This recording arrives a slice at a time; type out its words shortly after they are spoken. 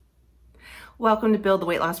Welcome to Build the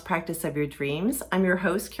Weight Loss Practice of Your Dreams. I'm your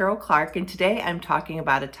host, Karol Clark, and today I'm talking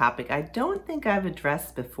about a topic I don't think I've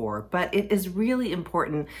addressed before, but it is really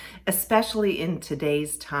important, especially in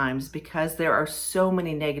today's times, because there are so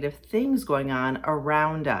many negative things going on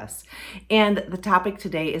around us. And the topic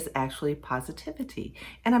today is actually positivity.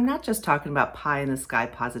 And I'm not just talking about pie in the sky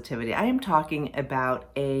positivity. I am talking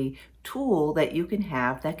about a tool that you can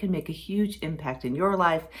have that can make a huge impact in your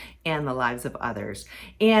life and the lives of others.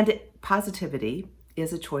 And positivity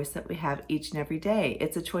is a choice that we have each and every day.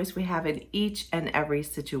 It's a choice we have in each and every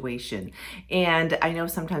situation. And I know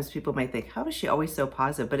sometimes people might think, how is she always so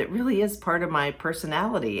positive? But it really is part of my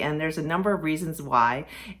personality. And there's a number of reasons why.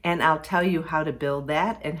 And I'll tell you how to build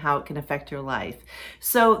that and how it can affect your life.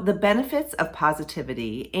 So the benefits of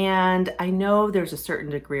positivity, and I know there's a certain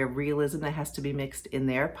degree of realism that has to be mixed in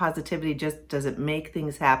there. Positivity just doesn't make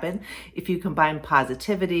things happen. If you combine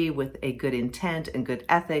positivity with a good intent and good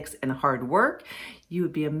ethics and hard work, you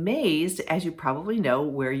would be amazed, as you probably know,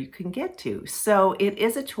 where you can get to. So it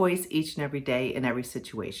is a choice each and every day in every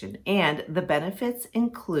situation. And the benefits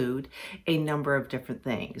include a number of different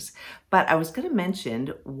things. But I was going to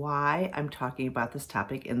mention why I'm talking about this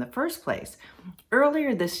topic in the first place.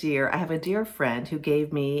 Earlier this year, I have a dear friend who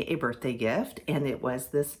gave me a birthday gift, and it was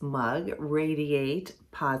this mug, Radiate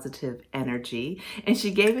Positive Energy. And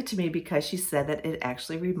she gave it to me because she said that it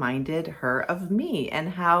actually reminded her of me and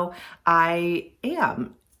how I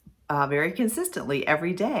am very consistently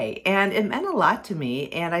every day. And it meant a lot to me,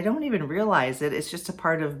 and I don't even realize it. It's just a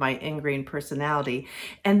part of my ingrained personality.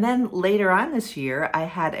 And then later on this year, I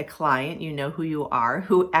had a client, you know who you are,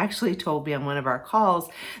 who actually told me on one of our calls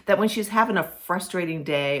that when she's having a frustrating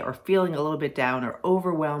day or feeling a little bit down or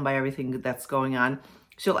overwhelmed by everything that's going on,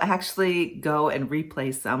 she'll actually go and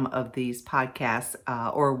replay some of these podcasts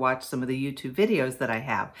or watch some of the YouTube videos that I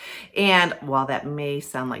have. And while that may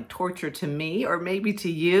sound like torture to me or maybe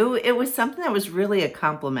to you, it was something that was really a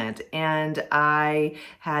compliment. And I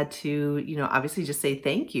had to, obviously just say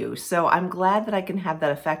thank you. So I'm glad that I can have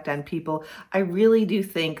that effect on people. I really do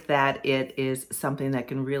think that it is something that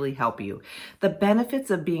can really help you. The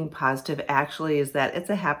benefits of being positive actually is that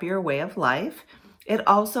it's a happier way of life. It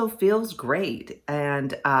also feels great.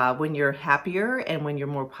 And when you're happier and when you're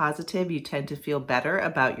more positive, you tend to feel better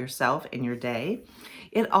about yourself and your day.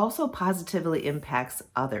 It also positively impacts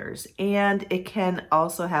others, and it can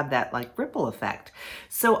also have that like ripple effect.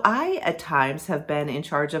 So I, at times, have been in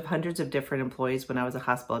charge of hundreds of different employees when I was a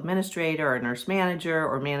hospital administrator or a nurse manager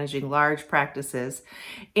or managing large practices.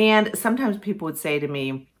 And sometimes people would say to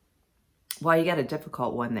me, well, you got a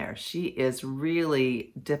difficult one there. She is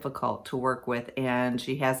really difficult to work with, and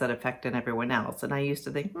she has that effect on everyone else. And I used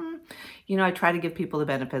to think, I try to give people the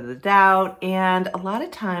benefit of the doubt. And a lot of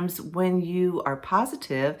times when you are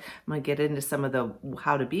positive, I'm going to get into some of the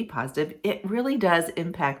how to be positive, it really does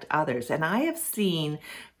impact others. And I have seen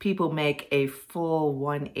people make a full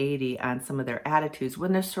 180 on some of their attitudes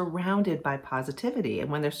when they're surrounded by positivity and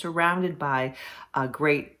when they're surrounded by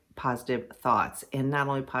great positive thoughts, and not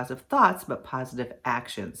only positive thoughts, but positive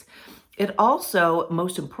actions. It also,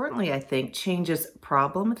 most importantly, I think, changes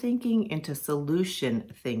problem thinking into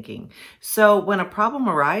solution thinking. So when a problem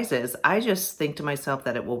arises, I just think to myself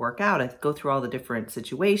that it will work out. I go through all the different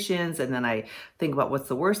situations, and then I think about what's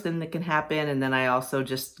the worst thing that can happen. And then I also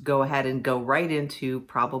just go ahead and go right into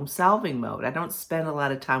problem solving mode. I don't spend a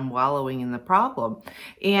lot of time wallowing in the problem.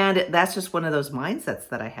 And that's just one of those mindsets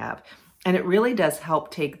that I have. And it really does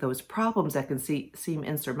help take those problems that can seem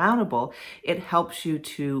insurmountable. It helps you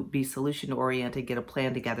to be solution oriented, get a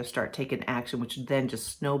plan together, start taking action, which then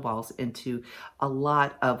just snowballs into a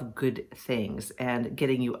lot of good things and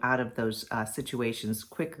getting you out of those situations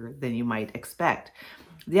quicker than you might expect.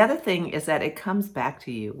 The other thing is that it comes back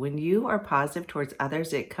to you. When you are positive towards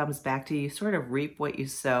others, it comes back to you. You sort of reap what you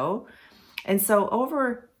sow. And so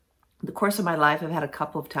over the course of my life, I've had a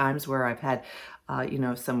couple of times where I've had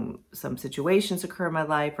some situations occur in my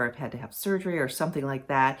life, or I've had to have surgery or something like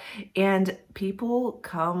that. And people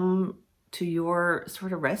come to your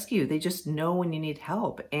sort of rescue. They just know when you need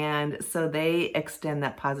help. And so they extend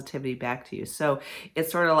that positivity back to you. So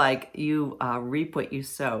it's sort of like you reap what you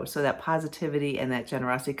sow. So that positivity and that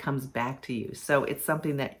generosity comes back to you. So it's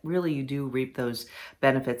something that really you do reap those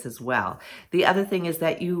benefits as well. The other thing is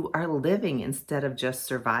that you are living instead of just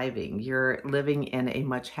surviving. You're living in a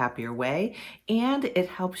much happier way, and it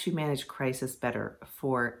helps you manage crisis better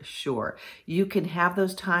for sure. You can have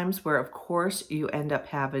those times where, of course, you end up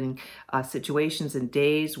having situations and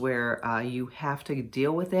days where you have to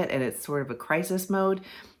deal with it and it's sort of a crisis mode.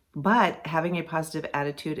 But having a positive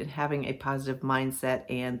attitude and having a positive mindset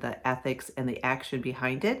and the ethics and the action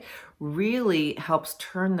behind it really helps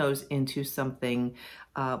turn those into something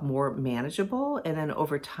more manageable. And then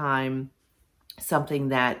over time, something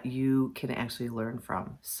that you can actually learn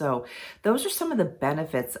from. So, those are some of the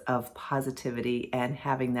benefits of positivity and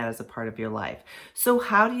having that as a part of your life. So,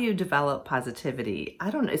 how do you develop positivity? I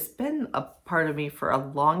don't know. It's been a part of me for a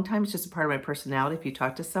long time. It's just a part of my personality. If you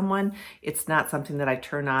talk to someone, it's not something that I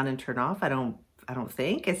turn on and turn off. I don't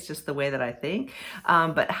think it's just the way that I think.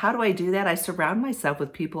 But how do I do that? I surround myself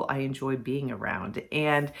with people I enjoy being around.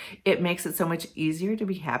 And it makes it so much easier to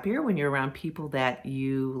be happier when you're around people that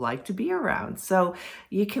you like to be around. So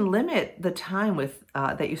you can limit the time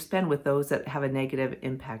that you spend with those that have a negative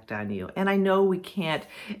impact on you. And I know we can't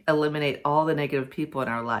eliminate all the negative people in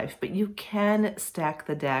our life, but you can stack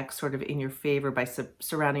the deck sort of in your favor by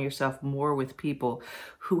surrounding yourself more with people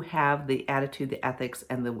who have the attitude, the ethics,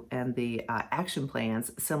 and the action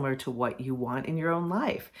plans similar to what you want in your own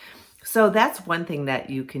life. So that's one thing that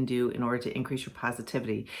you can do in order to increase your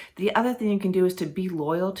positivity. The other thing you can do is to be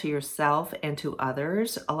loyal to yourself and to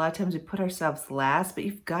others. A lot of times we put ourselves last, but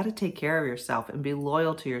you've got to take care of yourself and be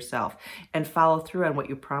loyal to yourself and follow through on what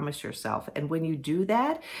you promise yourself. And when you do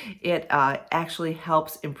that, it actually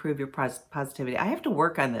helps improve your positivity. I have to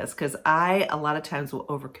work on this because I, a lot of times, will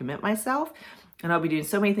overcommit myself. And I'll be doing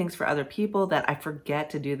so many things for other people that I forget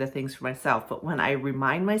to do the things for myself. But when I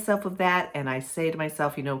remind myself of that and I say to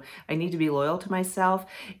myself, I need to be loyal to myself,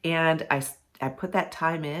 and I put that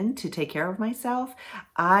time in to take care of myself,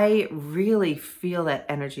 I really feel that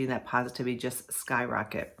energy and that positivity just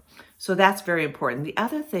skyrocket. So that's very important. The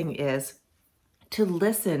other thing is to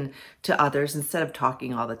listen to others instead of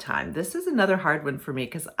talking all the time. This is another hard one for me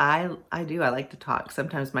because I like to talk.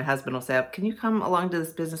 Sometimes my husband will say, "Can you come along to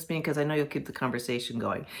this business meeting because I know you'll keep the conversation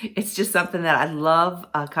going." It's just something that I love,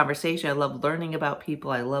 conversation. I love learning about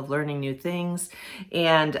people. I love learning new things.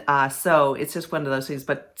 And so it's just one of those things.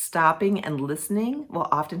 But stopping and listening will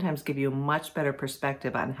oftentimes give you a much better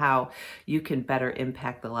perspective on how you can better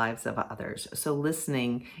impact the lives of others. So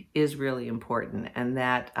listening is really important, and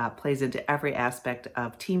that plays into every aspect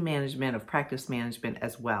of team management, of practice management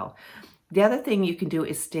as well. The other thing you can do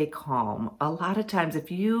is stay calm. A lot of times, if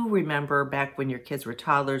you remember back when your kids were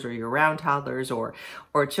toddlers or you're around toddlers or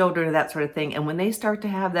children or that sort of thing, and when they start to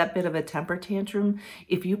have that bit of a temper tantrum,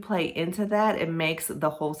 if you play into that, it makes the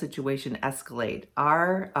whole situation escalate.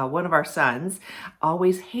 One of our sons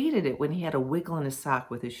always hated it when he had a wiggle in his sock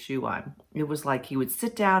with his shoe on. It was like he would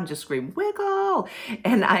sit down and just scream, "Wiggle!"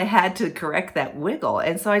 And I had to correct that wiggle.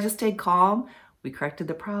 And so I just stayed calm. We corrected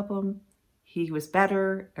the problem. He was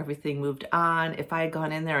better. Everything moved on. If I had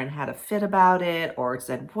gone in there and had a fit about it or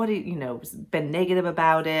said, been negative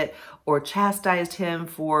about it or chastised him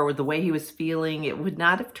for the way he was feeling, it would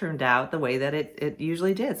not have turned out the way that it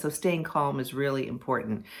usually did. So staying calm is really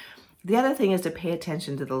important. The other thing is to pay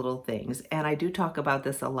attention to the little things. And I do talk about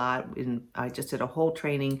this a lot. I just did a whole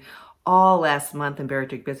training all last month in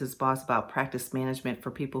Bariatric Business Boss about practice management for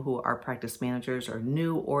people who are practice managers or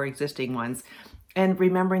new or existing ones. And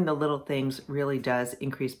remembering the little things really does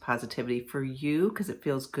increase positivity for you because it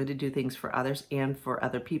feels good to do things for others and for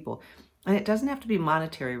other people. And it doesn't have to be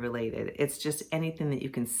monetary related. It's just anything that you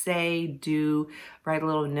can say, do, write a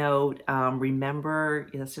little note, remember.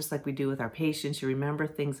 It's just like we do with our patients. You remember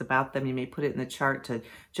things about them. You may put it in the chart to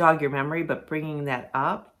jog your memory, but bringing that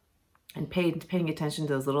up and paying attention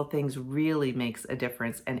to those little things really makes a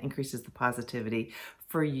difference and increases the positivity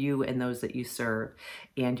for you and those that you serve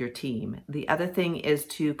and your team. The other thing is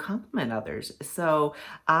to compliment others. So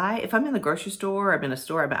if I'm in the grocery store, I'm in a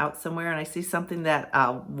store, I'm out somewhere and I see something that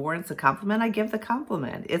warrants a compliment, I give the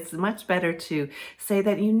compliment. It's much better to say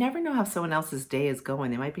that. You never know how someone else's day is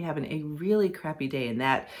going. They might be having a really crappy day, and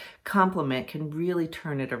that compliment can really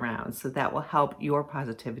turn it around. So that will help your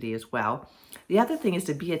positivity as well. The other thing is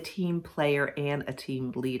to be a team player and a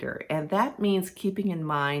team leader. And that means keeping in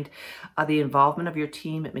mind the involvement of your team.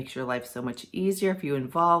 It makes your life so much easier if you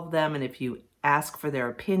involve them and if you ask for their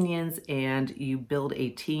opinions and you build a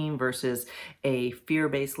team versus a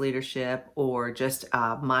fear-based leadership or just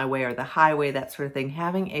my way or the highway, that sort of thing.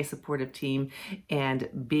 Having a supportive team and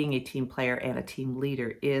being a team player and a team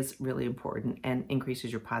leader is really important and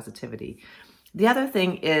increases your positivity. The other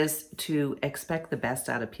thing is to expect the best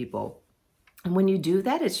out of people. And when you do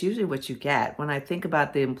that, it's usually what you get. When I think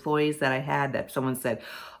about the employees that I had that someone said,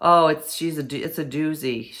 "Oh, it's a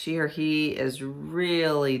doozy. She or he is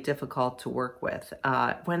really difficult to work with."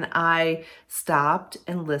 When I stopped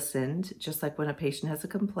and listened, just like when a patient has a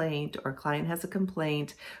complaint or a client has a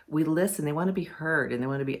complaint, we listen. They want to be heard and they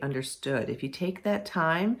want to be understood. If you take that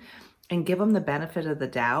time and give them the benefit of the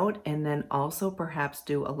doubt, and then also perhaps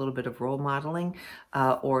do a little bit of role modeling,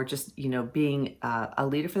 or just being a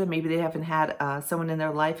leader for them. Maybe they haven't had someone in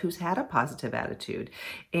their life who's had a positive attitude,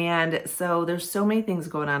 and so there's so many things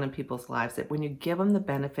going on in people's lives that when you give them the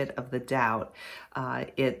benefit of the doubt,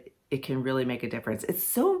 it can really make a difference. It's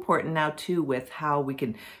so important now too with how we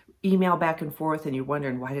can email back and forth and you're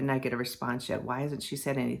wondering, why didn't I get a response yet? Why hasn't she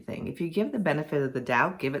said anything? If you give the benefit of the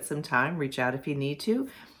doubt, give it some time, reach out if you need to,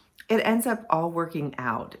 it ends up all working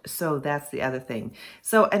out. So that's the other thing.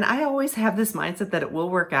 So, and I always have this mindset that it will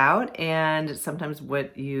work out. And sometimes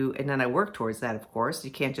and then I work towards that, of course.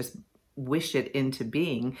 You can't just wish it into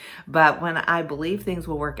being. But when I believe things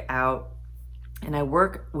will work out, and I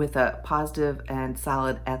work with a positive and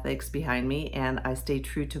solid ethics behind me, and I stay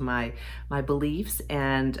true to my beliefs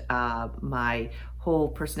and my whole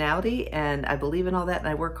personality, and I believe in all that, and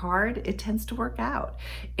I work hard, it tends to work out.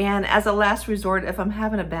 And as a last resort, if I'm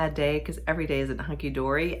having a bad day, because every day isn't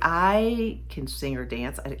hunky-dory, I can sing or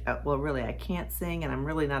dance. Well, really, I can't sing, and I'm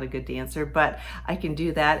really not a good dancer, but I can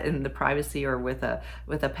do that in the privacy or with a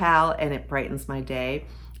pal, and it brightens my day.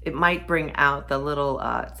 It might bring out the little,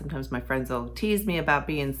 sometimes my friends will tease me about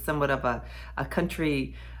being somewhat of a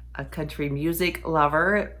country music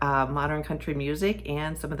lover, modern country music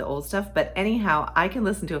and some of the old stuff. But anyhow, I can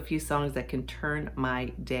listen to a few songs that can turn my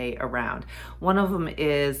day around. One of them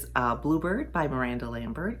is Bluebird by Miranda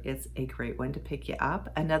Lambert. It's a great one to pick you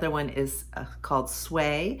up. Another one is called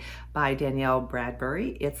Sway by Danielle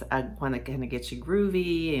Bradbury. It's one that kind of gets you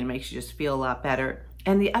groovy and makes you just feel a lot better.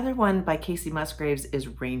 And the other one by Casey Musgraves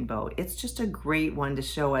is Rainbow. It's just a great one to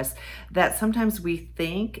show us that sometimes we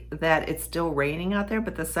think that it's still raining out there,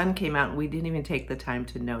 but the sun came out and we didn't even take the time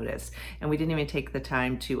to notice. And we didn't even take the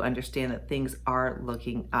time to understand that things are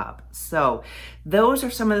looking up. So those are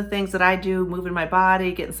some of the things that I do, moving my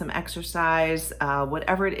body, getting some exercise,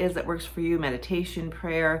 whatever it is that works for you, meditation,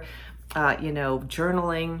 prayer,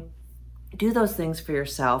 journaling. Do those things for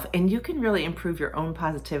yourself, and you can really improve your own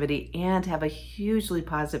positivity and have a hugely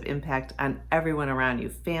positive impact on everyone around you,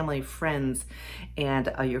 family, friends, and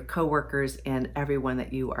your coworkers, and everyone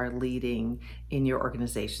that you are leading in your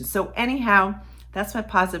organization. So anyhow, that's my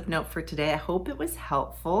positive note for today. I hope it was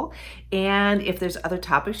helpful. And if there's other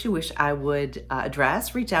topics you wish I would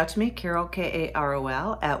address, reach out to me, Karol,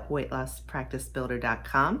 Karol, at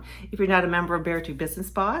weightlospracticebuilder.com. If you're not a member of Bear 2 Business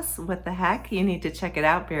Boss, what the heck? You need to check it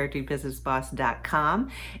out,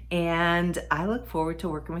 bear2businessboss.com. And I look forward to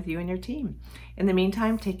working with you and your team. In the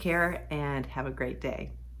meantime, take care and have a great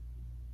day.